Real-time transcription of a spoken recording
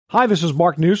Hi, this is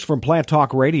Mark News from Plant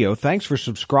Talk Radio. Thanks for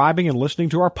subscribing and listening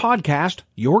to our podcast,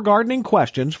 Your Gardening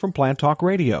Questions from Plant Talk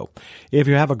Radio. If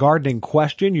you have a gardening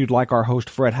question you'd like our host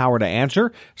Fred Howard to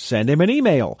answer, send him an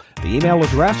email. The email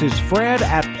address is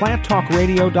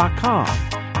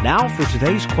fred@planttalkradio.com. Now for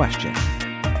today's question.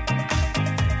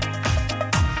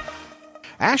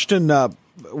 Ashton,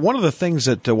 one of the things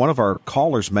that one of our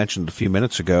callers mentioned a few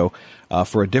minutes ago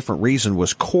for a different reason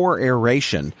was core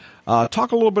aeration.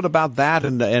 Talk a little bit about that,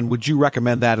 and would you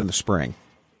recommend that in the spring?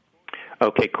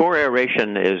 Okay, core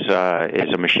aeration is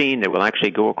a machine that will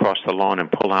actually go across the lawn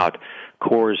and pull out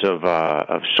cores of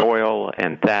soil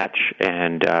and thatch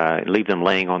and leave them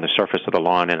laying on the surface of the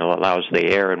lawn, and it allows the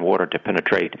air and water to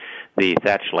penetrate the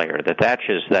thatch layer. The thatch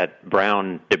is that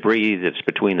brown debris that's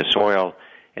between the soil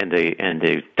and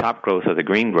the top growth of the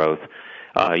green growth.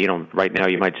 Right now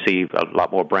you might see a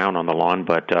lot more brown on the lawn,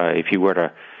 but if you were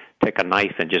to take a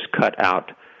knife and just cut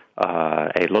out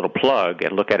a little plug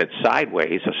and look at it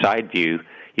sideways, a side view,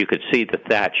 you could see the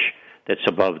thatch that's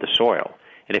above the soil.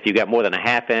 And if you got more than a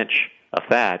half inch of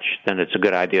thatch, then it's a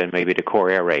good idea maybe to core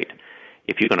aerate.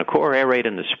 If you're going to core aerate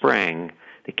in the spring,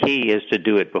 the key is to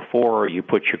do it before you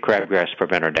put your crabgrass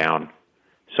preventer down.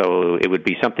 So it would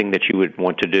be something that you would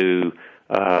want to do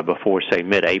before, say,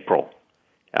 mid-April.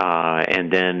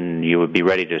 And then you would be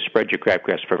ready to spread your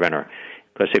crabgrass preventer.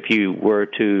 Because if you were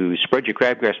to spread your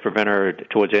crabgrass preventer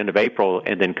towards the end of April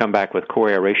and then come back with core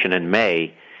aeration in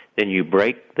May, then you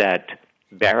break that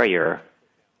barrier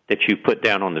that you put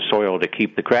down on the soil to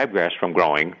keep the crabgrass from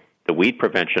growing, the weed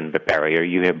prevention barrier.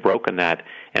 You have broken that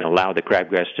and allowed the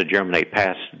crabgrass to germinate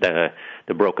past the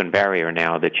broken barrier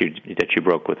now that you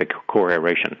broke with the core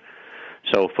aeration.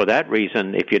 So for that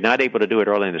reason, if you're not able to do it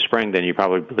early in the spring, then you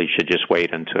probably should just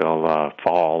wait until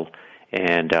fall.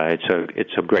 And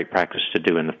it's a great practice to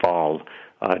do in the fall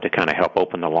to kind of help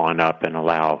open the lawn up and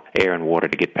allow air and water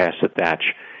to get past the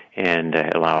thatch and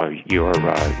allow your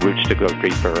roots to go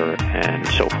deeper and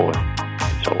so forth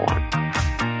and so on.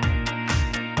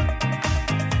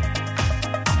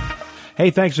 Hey,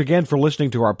 thanks again for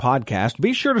listening to our podcast.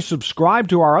 Be sure to subscribe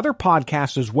to our other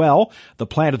podcasts as well, the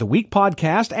Plant of the Week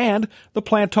podcast and the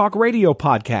Plant Talk Radio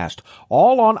podcast,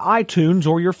 all on iTunes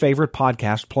or your favorite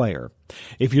podcast player.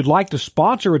 If you'd like to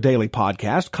sponsor a daily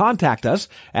podcast, contact us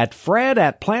at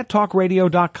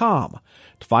fred@planttalkradio.com.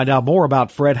 To find out more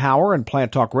about Fred Howard and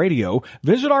Plant Talk Radio,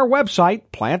 visit our website,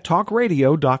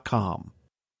 planttalkradio.com.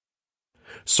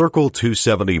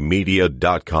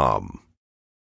 Circle270media.com